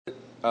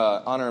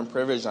honor and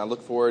privilege, and I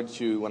look forward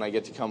to when I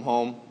get to come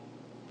home.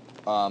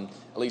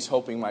 At least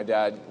hoping my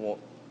dad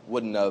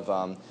wouldn't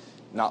have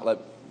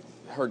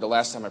heard the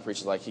last time I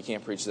preached, like he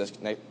can't preach this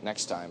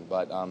next time.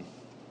 But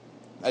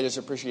I just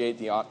appreciate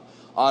the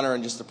honor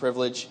and just the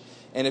privilege.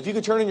 And if you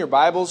could turn in your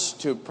Bibles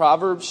to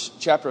Proverbs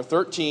chapter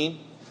 13,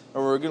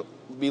 and we're going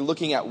to be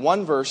looking at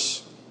one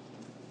verse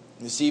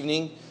this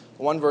evening,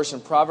 one verse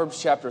in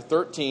Proverbs chapter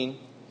 13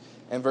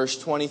 and verse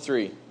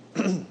 23.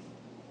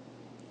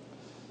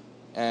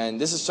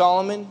 And this is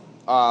Solomon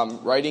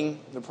writing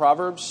the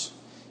Proverbs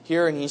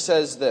here, and he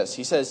says this.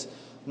 He says,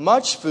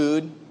 "Much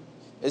food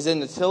is in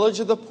the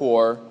tillage of the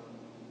poor,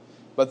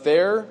 but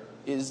there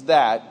is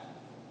that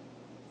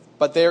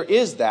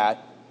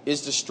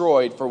is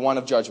destroyed for want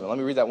of judgment." Let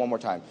me read that one more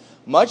time.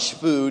 "Much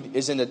food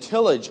is in the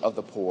tillage of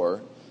the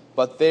poor,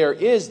 but there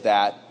is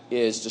that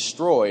is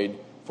destroyed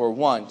for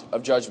want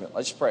of judgment."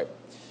 Let's pray.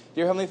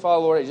 Dear Heavenly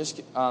Father, Lord, I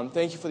just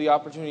thank you for the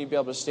opportunity to be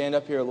able to stand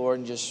up here, Lord,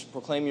 and just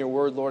proclaim your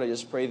word, Lord. I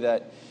just pray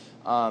that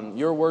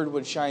your word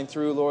would shine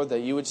through, Lord, that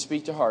you would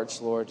speak to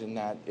hearts, Lord, and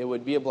that it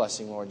would be a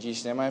blessing, Lord. In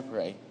Jesus' name I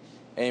pray.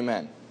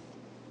 Amen.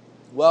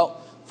 Well,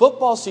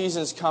 football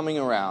season is coming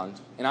around,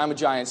 and I'm a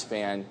Giants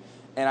fan,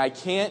 and I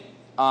can't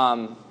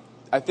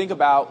I think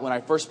about when I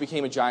first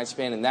became a Giants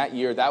fan, and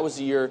that was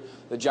the year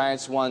the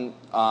Giants won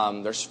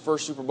their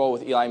first Super Bowl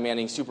with Eli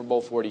Manning, Super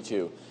Bowl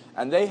 42.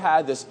 And they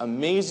had this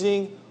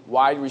amazing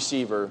wide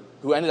receiver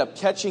who ended up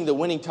catching the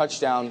winning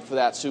touchdown for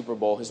that Super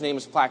Bowl. His name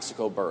is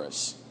Plaxico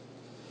Burress.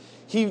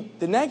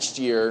 The next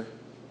year,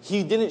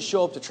 he didn't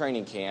show up to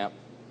training camp,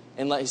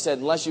 and he said,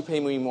 "Unless you pay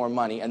me more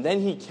money." And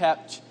then he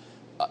kept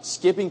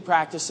skipping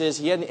practices.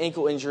 He had an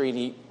ankle injury,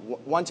 and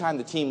one time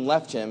the team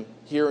left him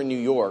here in New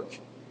York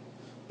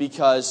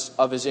because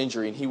of his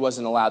injury, and he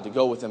wasn't allowed to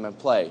go with them and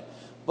play.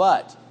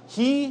 But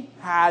he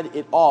had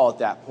it all at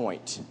that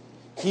point.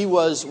 He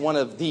was one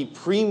of the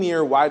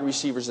premier wide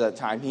receivers at that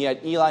time. He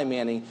had Eli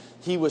Manning.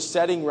 He was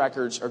setting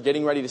records or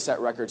getting ready to set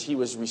records. He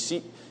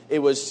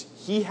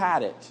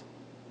had it.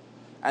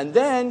 And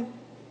then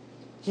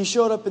he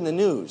showed up in the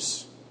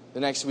news the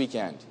next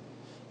weekend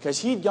because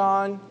he'd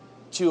gone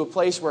to a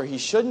place where he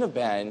shouldn't have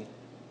been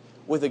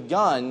with a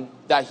gun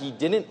that he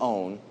didn't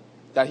own,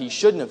 that he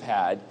shouldn't have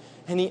had,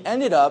 and he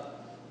ended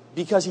up,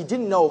 because he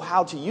didn't know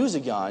how to use a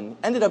gun,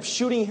 ended up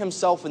shooting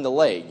himself in the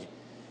leg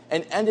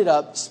and ended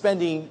up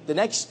spending the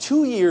next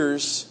 2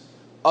 years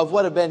of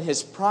what had been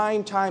his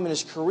prime time in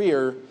his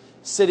career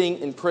sitting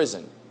in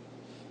prison.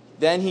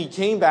 Then he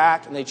came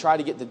back, and they tried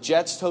to get the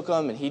Jets, took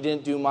him, and he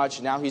didn't do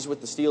much. Now he's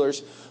with the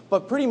Steelers.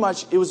 But pretty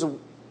much it was a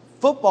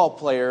football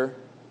player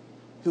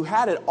who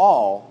had it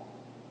all,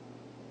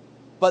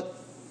 but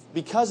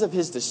because of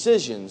his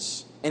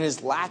decisions and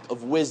his lack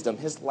of wisdom,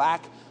 his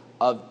lack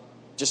of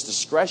just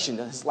discretion,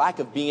 his lack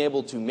of being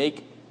able to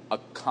make a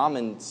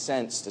common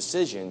sense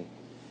decision,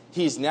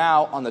 he's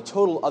now on the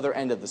total other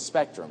end of the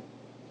spectrum.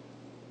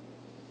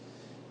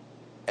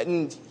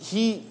 And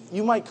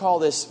you might call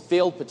this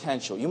failed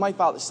potential. You might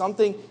call it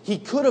something, he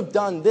could have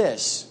done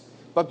this,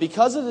 but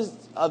because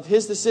of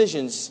his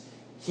decisions,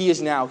 he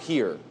is now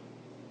here.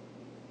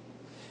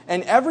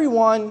 And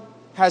everyone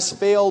has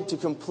failed to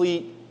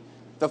complete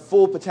the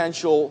full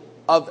potential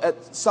of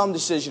some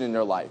decision in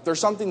their life. There's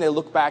something they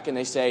look back and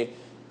they say,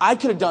 I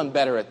could have done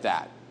better at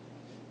that,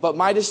 but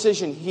my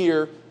decision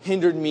here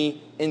hindered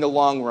me in the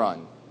long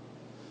run.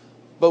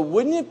 But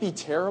wouldn't it be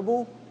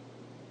terrible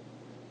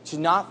to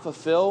not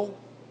fulfill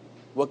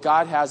what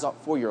God has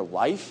up for your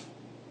life?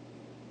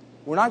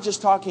 We're not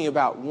just talking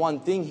about one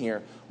thing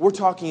here. We're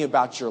talking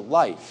about your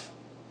life.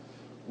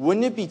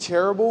 Wouldn't it be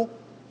terrible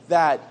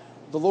that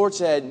the Lord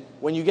said,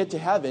 when you get to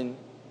heaven,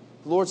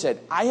 the Lord said,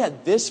 I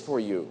had this for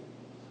you,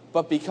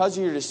 but because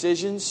of your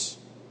decisions,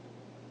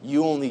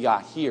 you only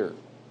got here.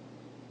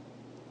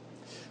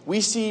 We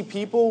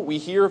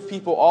hear of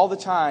people all the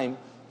time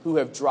who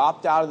have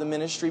dropped out of the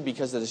ministry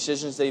because of the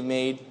decisions they've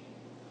made,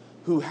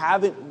 who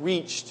haven't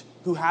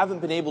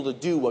been able to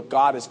do what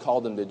God has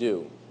called them to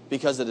do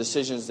because of the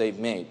decisions they've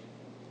made.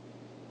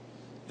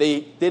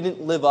 They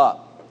didn't live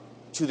up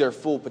to their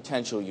full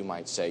potential, you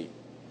might say.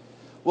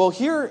 Well,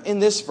 here in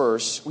this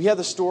verse, we have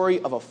the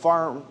story of a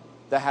farm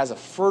that has a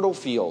fertile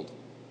field,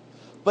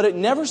 but it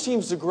never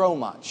seems to grow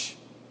much.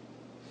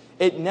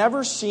 It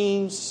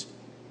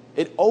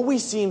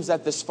always seems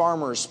that this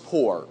farmer is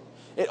poor.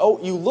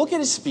 You look at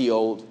his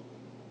field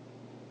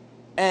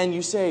and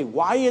you say,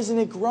 why isn't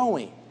it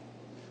growing?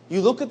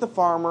 You look at the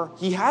farmer,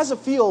 he has a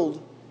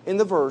field in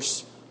the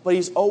verse, but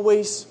he's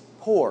always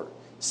poor,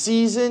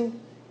 season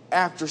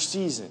after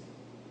season.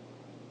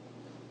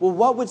 Well,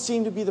 what would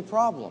seem to be the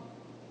problem?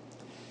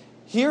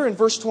 Here in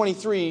verse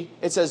 23,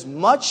 it says,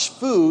 much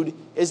food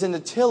is in the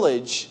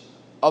tillage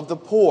of the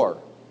poor.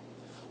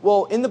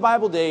 Well, in the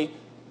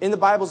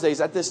Bible's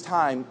days at this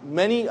time,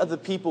 many of the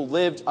people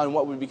lived on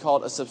what would be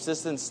called a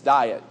subsistence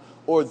diet,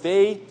 or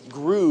they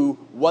grew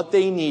what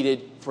they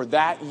needed for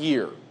that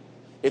year.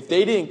 If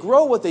they didn't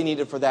grow what they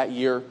needed for that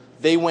year,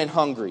 they went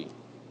hungry.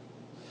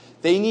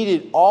 They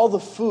needed all the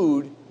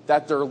food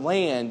that their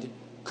land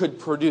could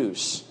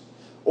produce,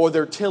 or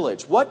their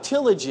tillage. What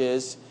tillage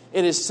is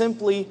It is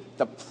simply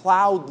the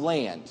plowed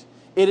land.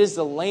 It is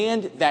the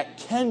land that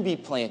can be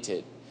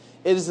planted.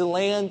 It is the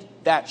land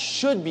that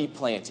should be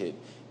planted.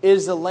 It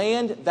is the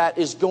land that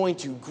is going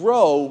to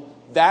grow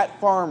that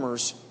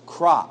farmer's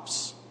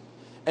crops.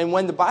 And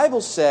when the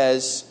Bible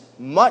says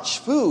much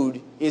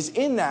food is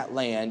in that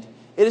land,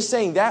 it is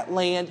saying that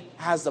land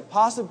has the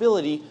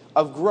possibility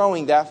of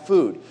growing that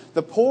food.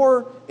 The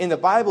poor in the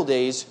Bible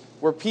days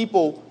were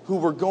people who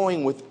were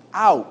going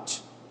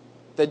without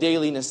the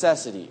daily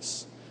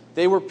necessities.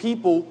 They were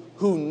people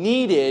who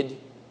needed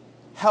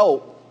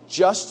help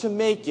just to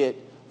make it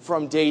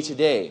from day to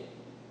day.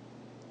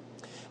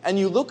 And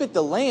you look at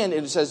the land,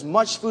 and it says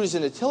much food is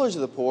in the tillage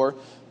of the poor,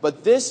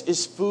 but this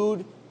is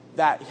food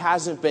that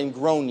hasn't been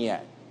grown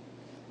yet.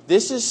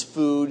 This is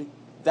food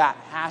that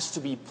has to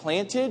be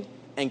planted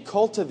and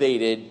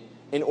cultivated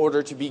in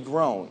order to be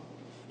grown.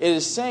 It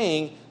is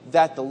saying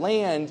that the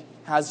land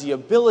has the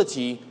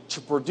ability to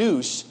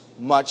produce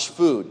much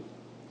food.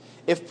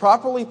 If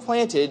properly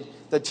planted,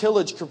 the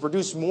tillage could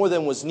produce more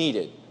than was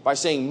needed by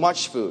saying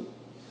much food.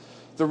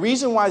 The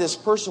reason why this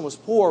person was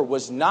poor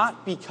was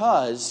not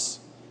because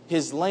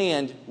his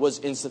land was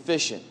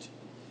insufficient.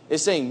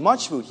 It's saying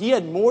much food. He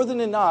had more than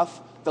enough.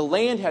 The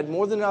land had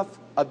more than enough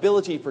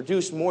ability to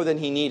produce more than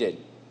he needed.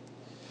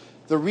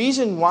 The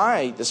reason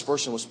why this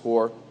person was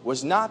poor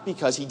was not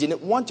because he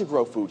didn't want to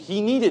grow food.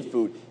 He needed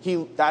food.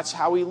 That's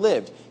how he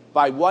lived.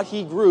 By what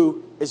he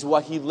grew is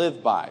what he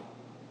lived by.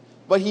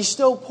 But he's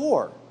still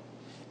poor.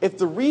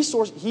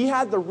 He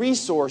had the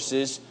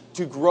resources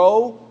to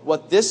grow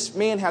what this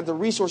man had the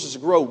resources to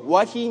grow,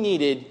 what he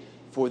needed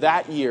for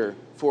that year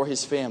for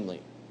his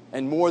family,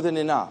 and more than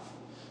enough.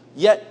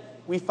 Yet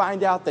we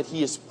find out that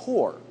he is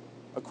poor,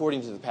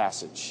 according to the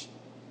passage.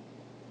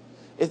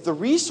 If the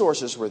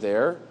resources were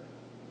there,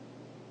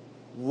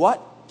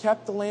 what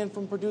kept the land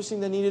from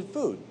producing the needed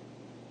food?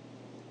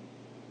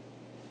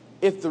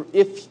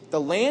 If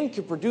the land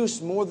could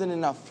produce more than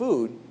enough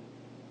food,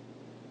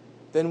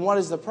 then what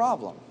is the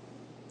problem?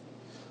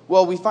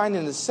 Well, we find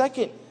in the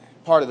second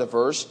part of the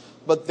verse,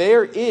 but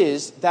there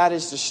is that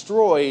is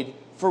destroyed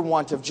for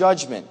want of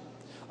judgment.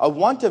 A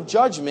want of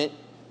judgment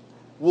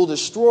will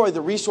destroy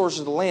the resources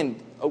of the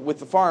land with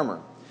the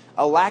farmer.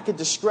 A lack of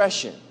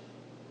discretion,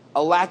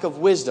 a lack of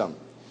wisdom.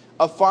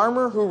 A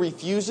farmer who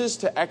refuses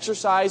to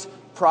exercise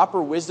proper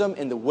wisdom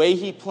in the way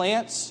he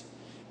plants,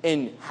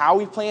 in how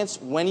he plants,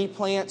 when he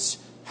plants,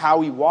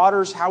 how he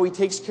waters, how he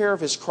takes care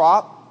of his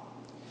crop,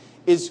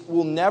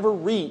 will never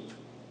reap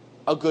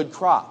a good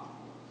crop.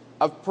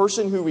 A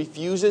person who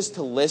refuses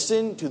to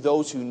listen to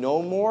those who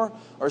know more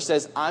or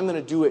says, I'm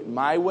going to do it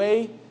my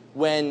way,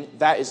 when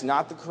that is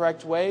not the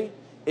correct way,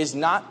 is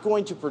not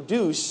going to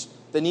produce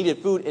the needed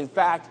food. In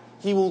fact,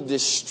 he will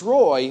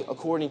destroy,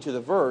 according to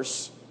the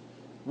verse,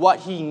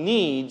 what he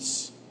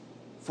needs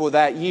for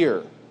that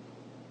year.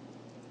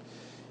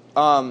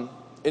 An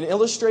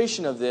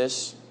illustration of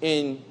this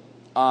in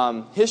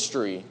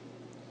history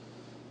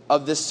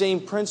of this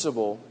same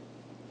principle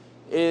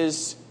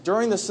is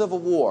during the Civil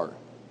War.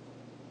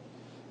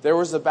 There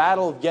was the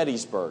Battle of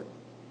Gettysburg.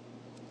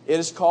 It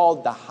is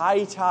called the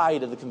high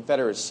tide of the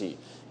Confederacy.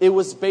 It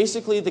was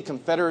basically the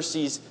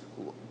Confederacy's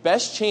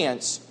best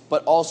chance,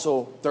 but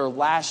also their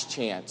last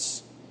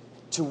chance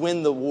to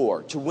win the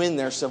war, to win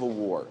their Civil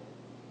War.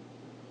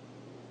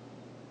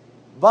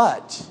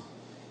 But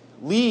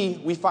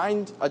we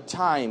find a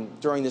time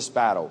during this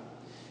battle.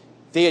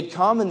 They had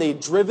come and they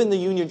had driven the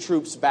Union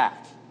troops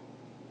back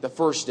the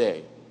first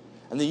day.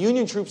 And the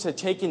Union troops had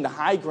taken the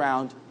high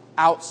ground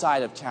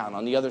outside of town,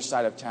 on the other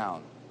side of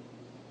town.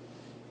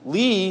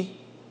 Lee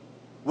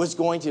was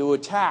going to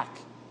attack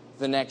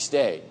the next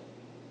day.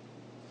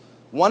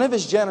 One of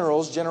his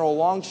generals, General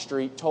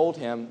Longstreet, told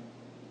him,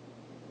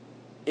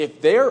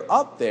 if they're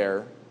up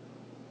there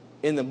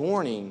in the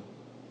morning,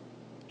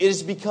 it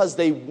is because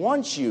they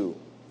want you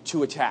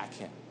to attack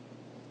him.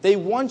 They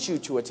want you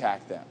to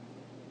attack them.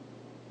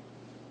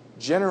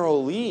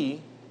 General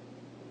Lee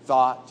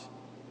thought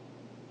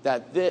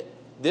that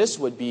this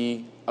would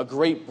be a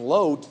great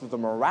blow to the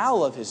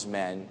morale of his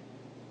men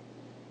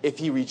if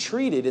he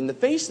retreated in the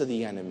face of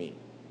the enemy.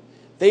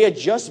 They had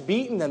just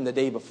beaten them the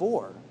day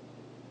before.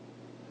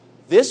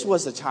 This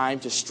was the time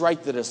to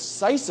strike the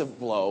decisive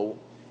blow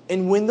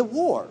and win the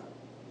war.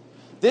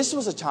 This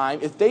was a time,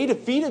 if they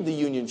defeated the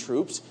Union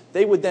troops,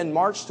 they would then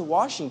march to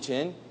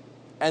Washington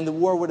and the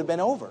war would have been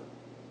over.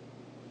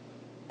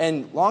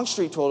 And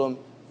Longstreet told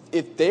him,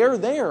 if they're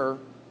there,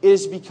 it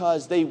is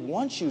because they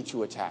want you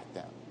to attack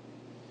them.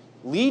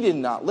 Lee did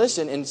not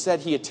listen.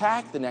 Instead, he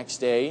attacked the next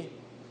day,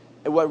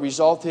 and what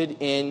resulted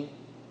in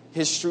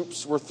his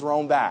troops were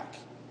thrown back.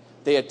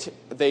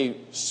 They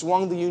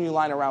swung the Union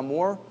line around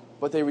more,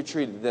 but they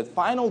retreated. The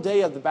final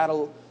day of the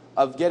Battle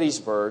of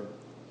Gettysburg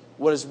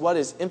was what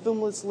is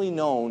infamously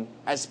known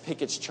as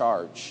Pickett's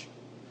Charge,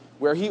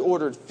 where he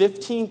ordered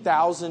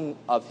 15,000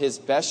 of his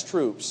best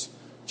troops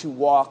to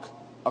walk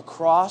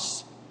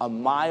across a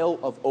mile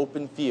of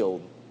open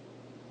field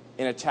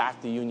and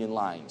attack the Union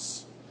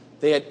lines.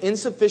 They had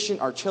insufficient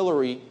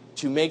artillery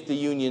to make the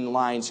Union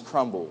lines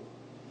crumble.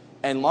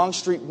 And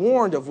Longstreet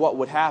warned of what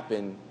would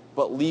happen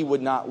but Lee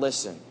would not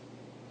listen.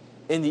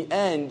 In the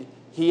end,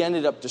 he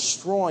ended up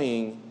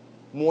destroying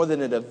more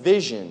than a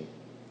division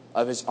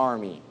of his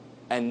army.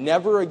 And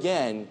never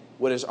again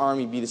would his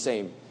army be the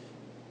same.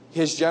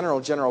 His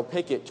general, General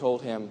Pickett,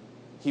 told him,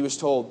 he was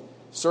told,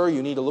 "Sir,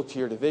 you need to look to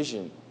your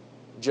division."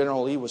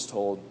 General Lee was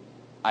told,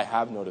 "I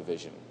have no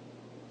division."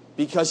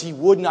 Because he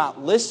would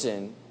not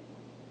listen,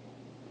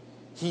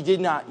 he did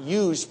not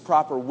use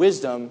proper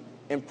wisdom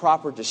and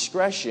proper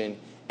discretion,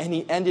 and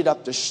he ended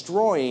up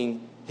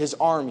destroying his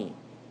army.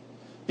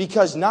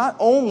 Because not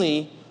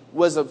only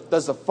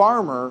does a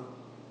farmer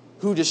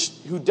who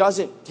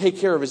doesn't take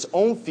care of his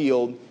own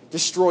field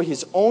destroy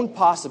his own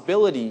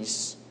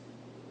possibilities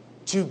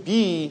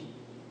to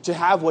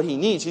have what he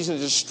needs. He's going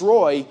to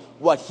destroy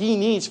what he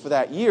needs for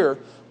that year.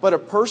 But a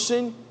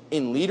person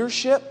in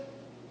leadership,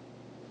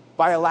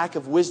 by a lack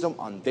of wisdom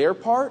on their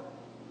part,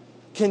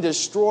 can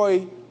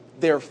destroy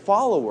their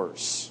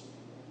followers'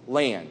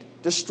 land,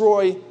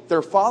 destroy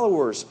their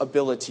followers'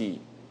 ability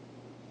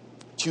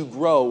to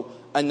grow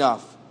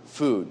enough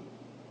food.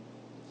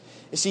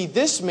 You see,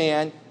 this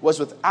man was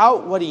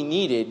without what he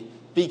needed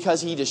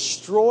because he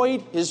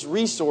destroyed his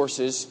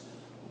resources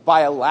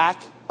by a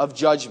lack of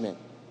judgment.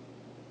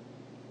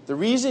 The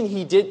reason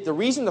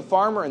the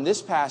farmer in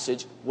this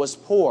passage was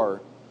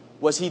poor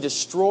was he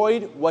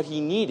destroyed what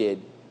he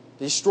needed,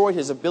 destroyed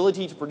his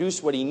ability to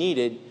produce what he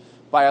needed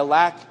by a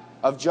lack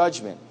of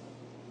judgment.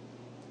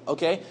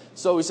 Okay?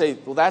 So we say,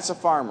 well, that's a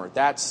farmer.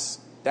 That's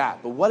that.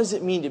 But what does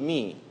it mean to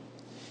me?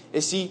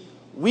 You see,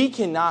 we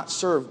cannot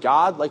serve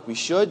God like we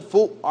should.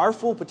 Our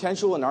full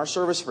potential in our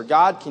service for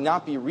God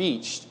cannot be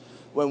reached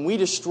when we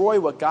destroy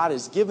what God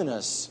has given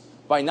us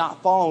by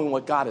not following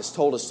what God has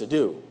told us to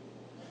do.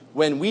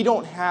 When we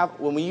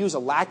use a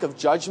lack of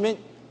judgment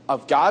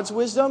of God's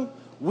wisdom,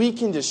 we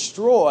can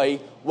destroy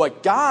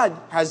what God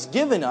has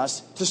given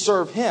us to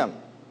serve Him.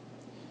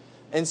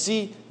 And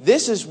see,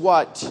 this is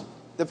what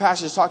the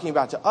passage is talking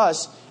about to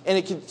us, and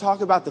it can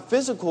talk about the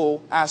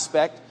physical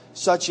aspect,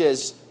 such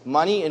as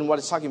money, and what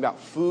it's talking about.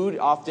 Food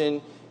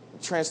often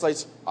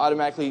translates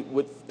automatically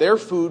with their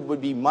food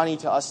would be money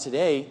to us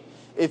today.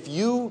 If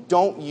you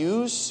don't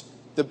use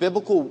the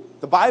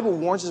Bible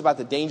warns us about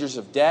the dangers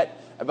of debt,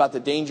 about the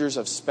dangers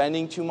of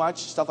spending too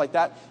much, stuff like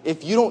that.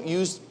 If you don't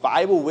use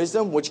Bible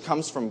wisdom, which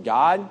comes from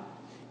God,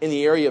 in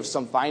the area of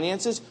some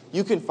finances,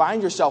 you can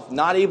find yourself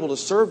not able to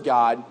serve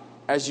God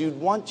as you'd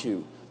want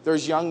to.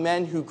 There's young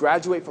men who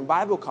graduate from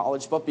Bible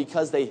college, but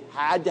because they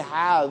had to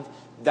have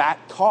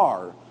that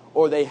car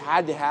or they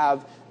had to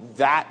have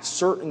that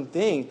certain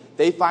thing,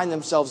 they find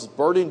themselves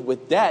burdened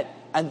with debt,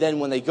 and then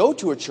when they go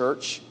to a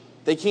church,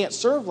 they can't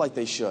serve like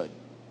they should.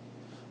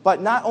 But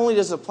not only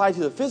does it apply to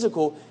the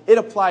physical, it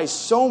applies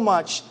so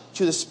much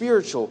to the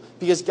spiritual,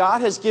 because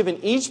God has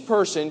given each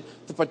person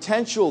the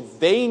potential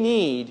they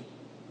need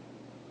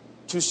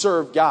to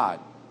serve God.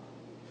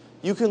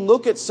 You can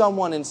look at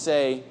someone and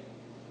say,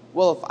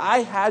 well, if I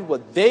had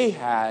what they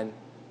had,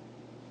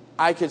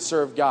 I could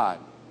serve God.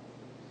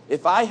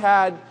 If I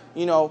had,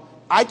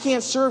 I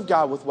can't serve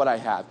God with what I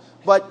have.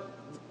 But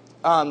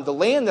the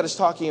land that it's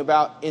talking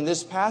about in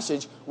this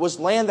passage was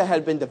land that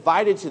had been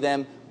divided to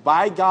them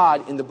by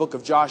God in the book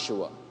of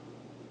Joshua.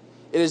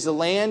 It is the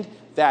land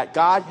that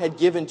God had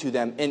given to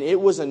them, and it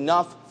was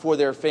enough for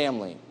their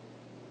family.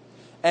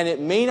 And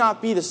it may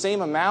not be the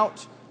same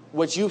amount,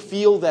 which you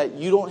feel that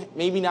you don't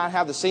maybe not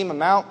have the same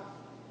amount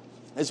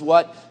as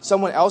what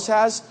someone else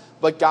has,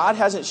 but God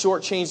hasn't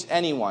shortchanged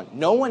anyone.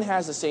 No one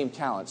has the same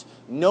talents.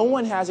 No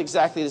one has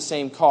exactly the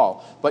same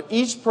call. But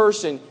each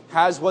person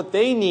has what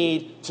they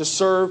need to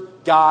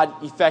serve God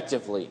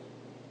effectively.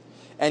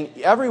 And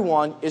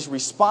everyone is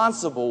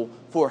responsible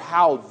for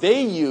how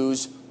they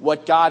use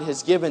what God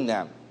has given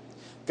them.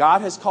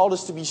 God has called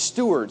us to be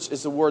stewards,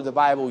 is the word the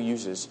Bible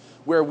uses,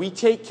 where we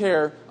take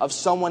care of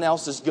someone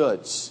else's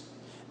goods.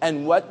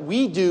 And what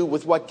we do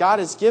with what God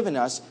has given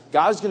us,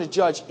 God is going to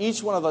judge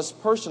each one of us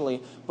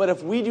personally. But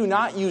if we do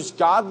not use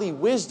godly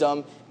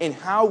wisdom in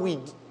how we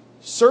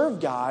serve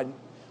God,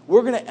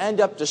 we're going to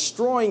end up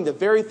destroying the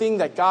very thing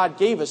that God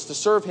gave us to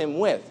serve Him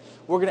with.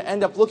 We're going to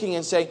end up looking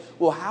and say,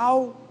 well,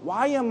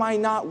 why am I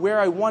not where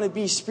I want to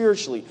be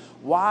spiritually?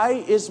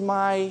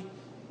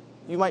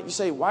 You might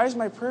say, why is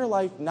my prayer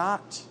life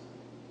not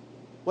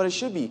what it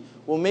should be?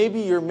 Well,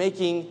 maybe you're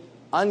making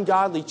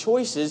ungodly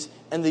choices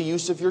in the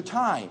use of your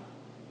time,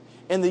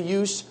 in the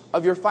use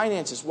of your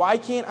finances. Why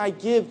can't I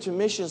give to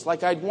missions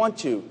like I'd want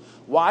to?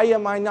 Why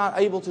am I not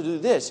able to do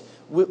this?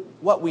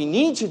 What we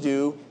need to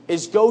do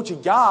is go to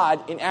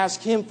God and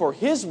ask Him for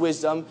His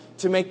wisdom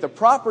to make the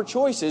proper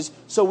choices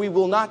so we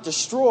will not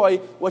destroy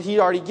what He'd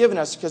already given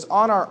us. Because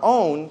on our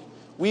own,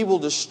 we will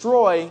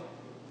destroy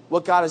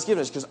what God has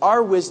given us. Because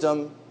our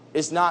wisdom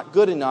is not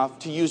good enough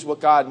to use what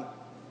God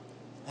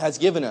has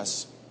given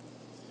us.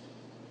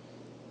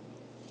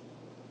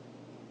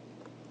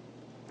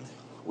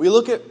 We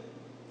look at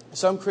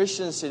some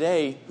Christians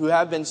today who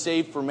have been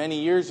saved for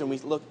many years and we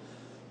look,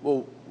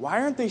 well,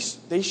 why aren't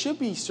they should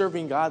be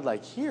serving God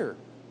like here.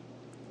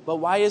 But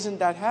why isn't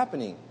that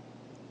happening?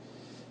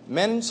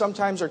 Men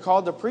sometimes are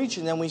called to preach,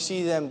 and then we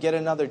see them get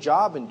another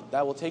job, and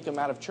that will take them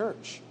out of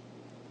church.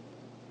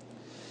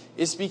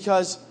 It's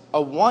because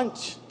a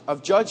want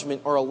of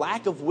judgment or a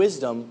lack of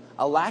wisdom,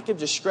 a lack of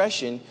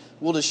discretion,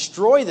 will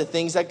destroy the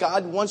things that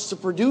God wants to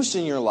produce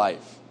in your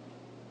life.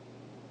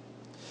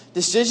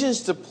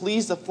 Decisions to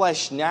please the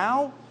flesh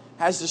now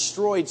has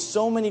destroyed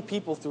so many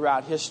people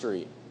throughout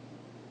history.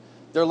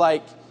 They're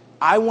like,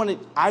 I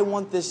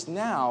want this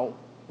now,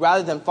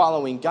 rather than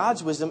following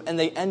God's wisdom, and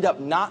they end up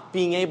not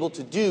being able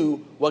to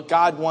do what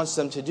God wants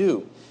them to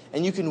do.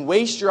 And you can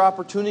waste your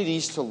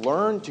opportunities to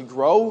learn, to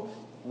grow,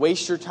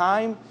 waste your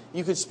time.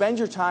 You could spend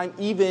your time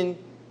even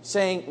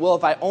saying, well,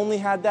 if I only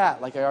had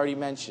that, like I already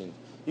mentioned.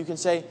 You can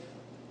say,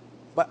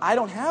 but I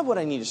don't have what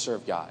I need to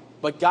serve God.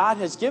 But God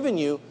has given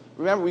you,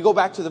 remember, we go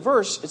back to the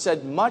verse, it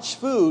said, much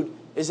food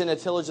is in the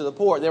tillage of the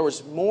poor. There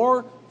was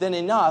more than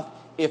enough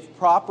if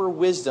proper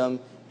wisdom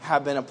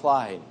had been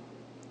applied.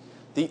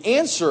 The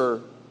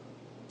answer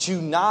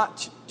to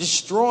not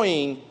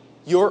destroying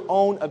your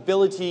own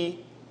ability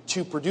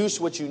to produce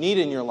what you need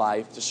in your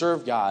life to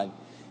serve God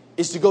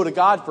is to go to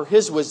God for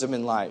His wisdom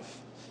in life.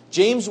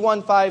 James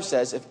 1:5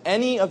 says, if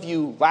any of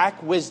you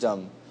lack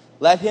wisdom,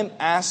 let him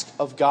ask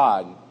of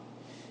God,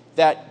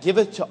 that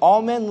giveth to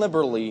all men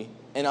liberally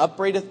and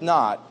upbraideth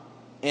not,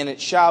 and it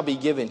shall be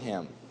given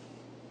him.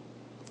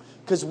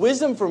 Because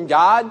wisdom from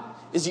God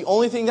is the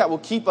only thing that will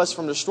keep us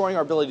from destroying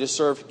our ability to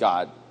serve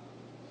God.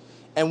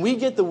 And we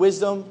get the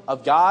wisdom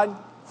of God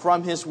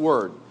from His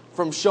Word,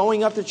 from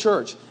showing up to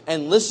church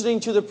and listening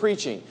to the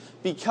preaching.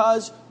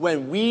 Because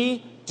when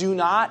we do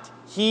not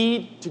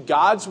heed to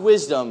God's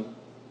wisdom,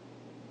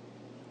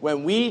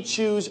 when we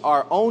choose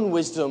our own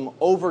wisdom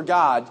over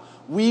God,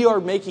 we are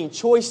making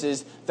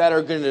choices that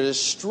are going to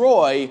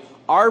destroy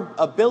our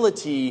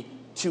ability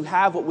to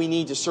have what we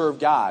need to serve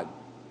God.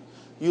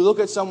 You look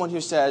at someone who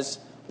says,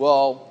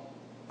 well,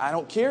 I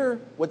don't care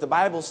what the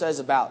Bible says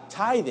about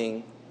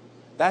tithing.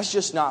 That's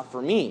just not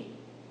for me.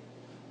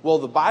 Well,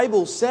 the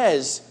Bible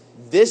says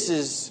this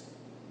is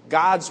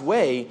God's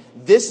way.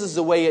 This is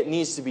the way it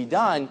needs to be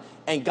done.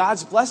 And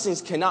God's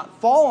blessings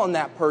cannot fall on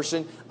that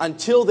person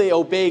until they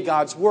obey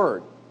God's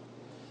word.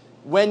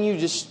 When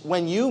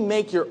you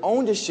make your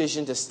own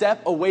decision to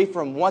step away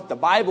from what the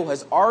Bible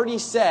has already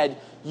said,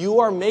 you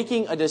are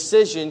making a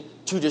decision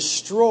to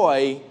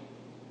destroy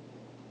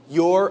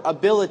your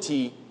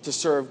ability to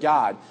serve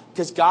God.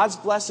 Because God's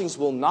blessings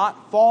will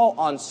not fall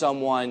on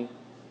someone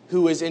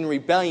who is in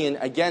rebellion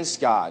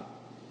against God.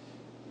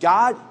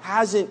 God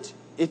hasn't,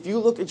 if you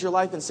look at your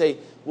life and say,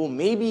 well,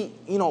 maybe,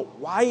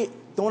 why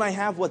don't I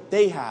have what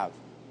they have?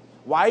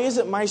 Why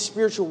isn't my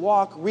spiritual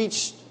walk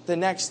reached the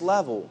next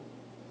level?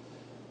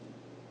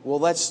 Well,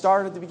 let's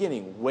start at the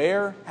beginning.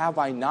 Where have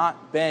I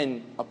not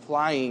been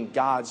applying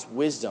God's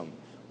wisdom?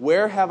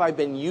 Where have I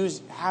been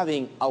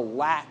having a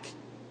lack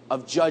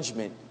of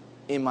judgment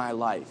in my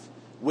life?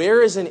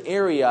 Where is an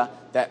area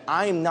that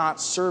I'm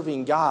not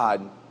serving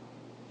God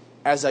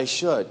as I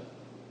should?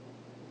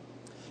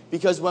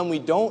 Because when we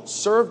don't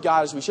serve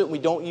God as we should, we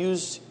don't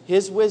use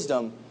His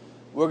wisdom,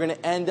 we're going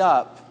to end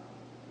up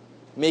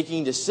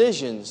making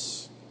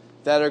decisions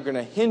that are going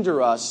to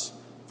hinder us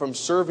from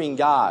serving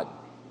God,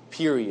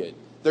 period.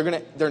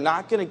 They're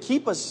not going to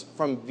keep us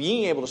from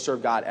being able to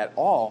serve God at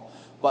all,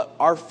 but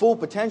our full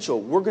potential,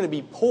 we're going to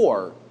be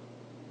poor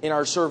in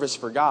our service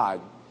for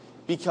God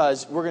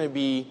because we're going to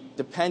be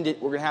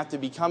dependent. We're going to have to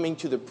be coming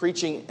to the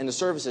preaching and the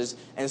services,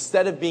 and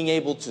instead of being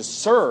able to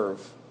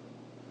serve,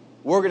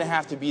 we're going to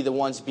have to be the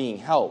ones being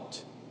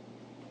helped.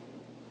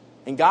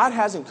 And God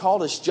hasn't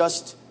called us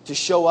just to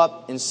show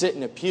up and sit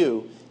in a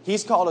pew.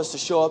 He's called us to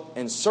show up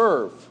and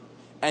serve.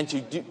 And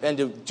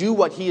to do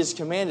what He has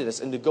commanded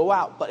us and to go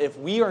out. But if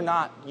we are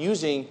not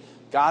using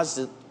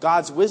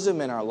God's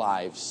wisdom in our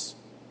lives,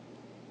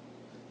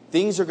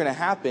 things are going to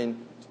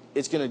happen.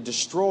 It's going to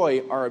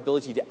destroy our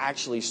ability to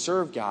actually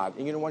serve God.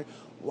 And you're going to wonder,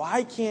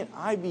 why can't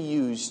I be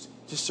used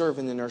to serve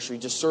in the nursery,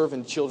 to serve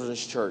in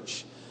children's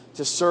church,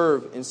 to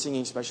serve in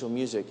singing special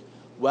music?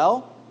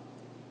 Well,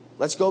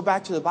 let's go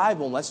back to the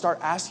Bible and let's start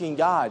asking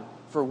God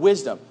for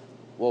wisdom.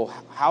 Well,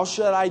 how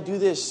should I do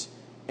this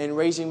in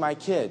raising my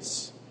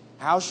kids?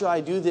 How should I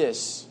do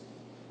this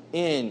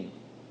in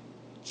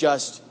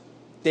just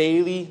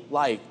daily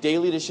life,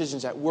 daily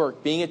decisions at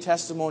work, being a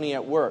testimony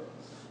at work?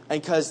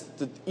 And because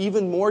the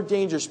even more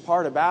dangerous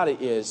part about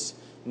it is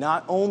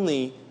not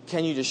only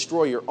can you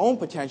destroy your own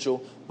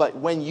potential, but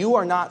when you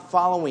are not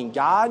following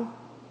God,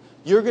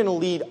 you're going to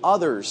lead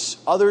others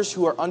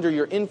who are under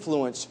your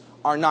influence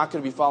are not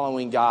going to be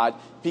following God.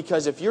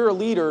 Because if you're a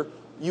leader,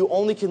 you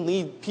only can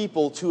lead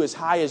people to as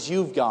high as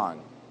you've gone.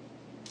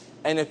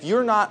 And if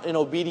you're not in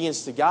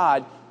obedience to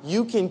God,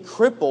 you can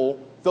cripple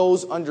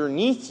those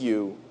underneath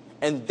you,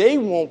 and they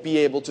won't be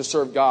able to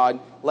serve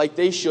God like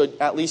they should,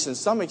 at least in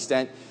some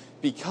extent,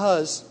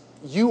 because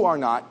you are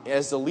not,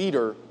 as the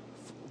leader,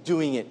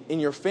 doing it. In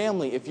your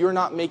family, if you're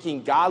not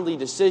making godly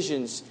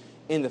decisions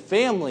in the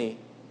family,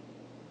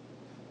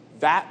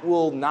 that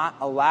will not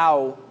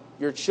allow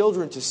your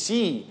children to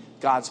see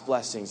God's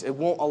blessings. It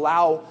won't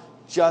allow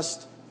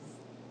just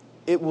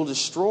it will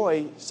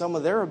destroy some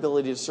of their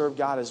ability to serve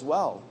God as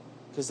well,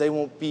 because they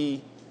won't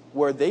be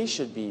where they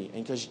should be,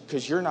 and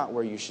because you're not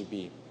where you should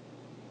be.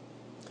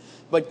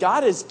 But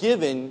God has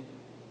given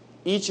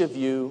each of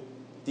you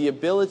the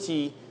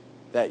ability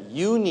that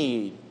you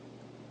need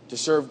to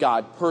serve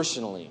God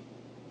personally.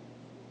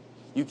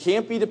 You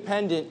can't be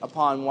dependent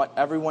upon what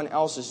everyone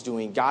else is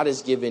doing. God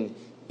has given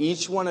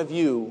each one of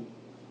you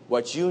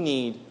what you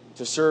need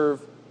to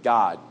serve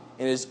God.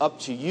 And it is up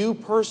to you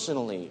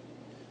personally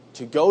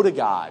to go to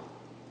God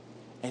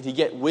and to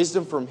get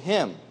wisdom from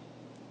Him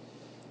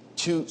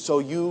so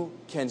you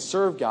can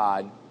serve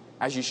God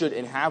as you should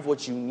and have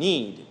what you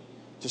need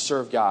to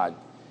serve God.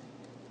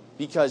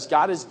 Because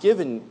God has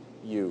given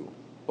you,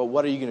 but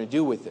what are you going to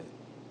do with it?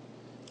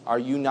 Are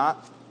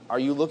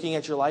you looking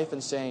at your life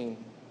and saying,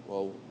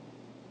 well,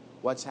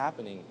 what's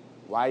happening?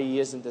 Why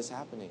isn't this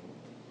happening?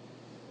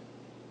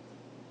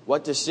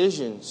 What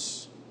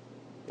decisions?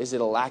 Is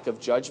it a lack of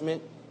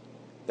judgment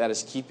that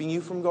is keeping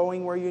you from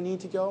going where you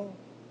need to go?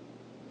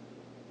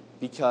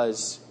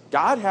 Because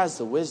God has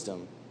the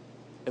wisdom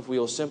if we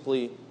will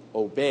simply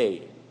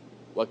obey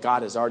what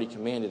God has already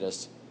commanded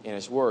us in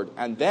His Word.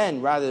 And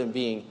then, rather than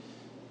being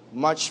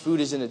much food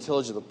is in the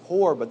tillage of the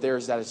poor, but there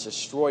is that it's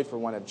destroyed for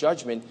want of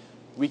judgment,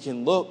 we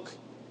can look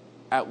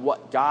at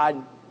what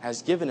God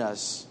has given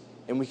us,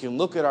 and we can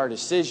look at our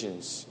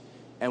decisions,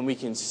 and we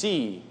can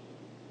see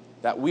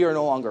that we are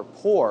no longer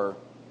poor,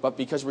 but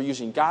because we're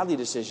using godly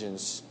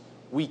decisions,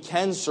 we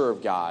can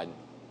serve God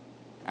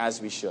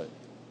as we should.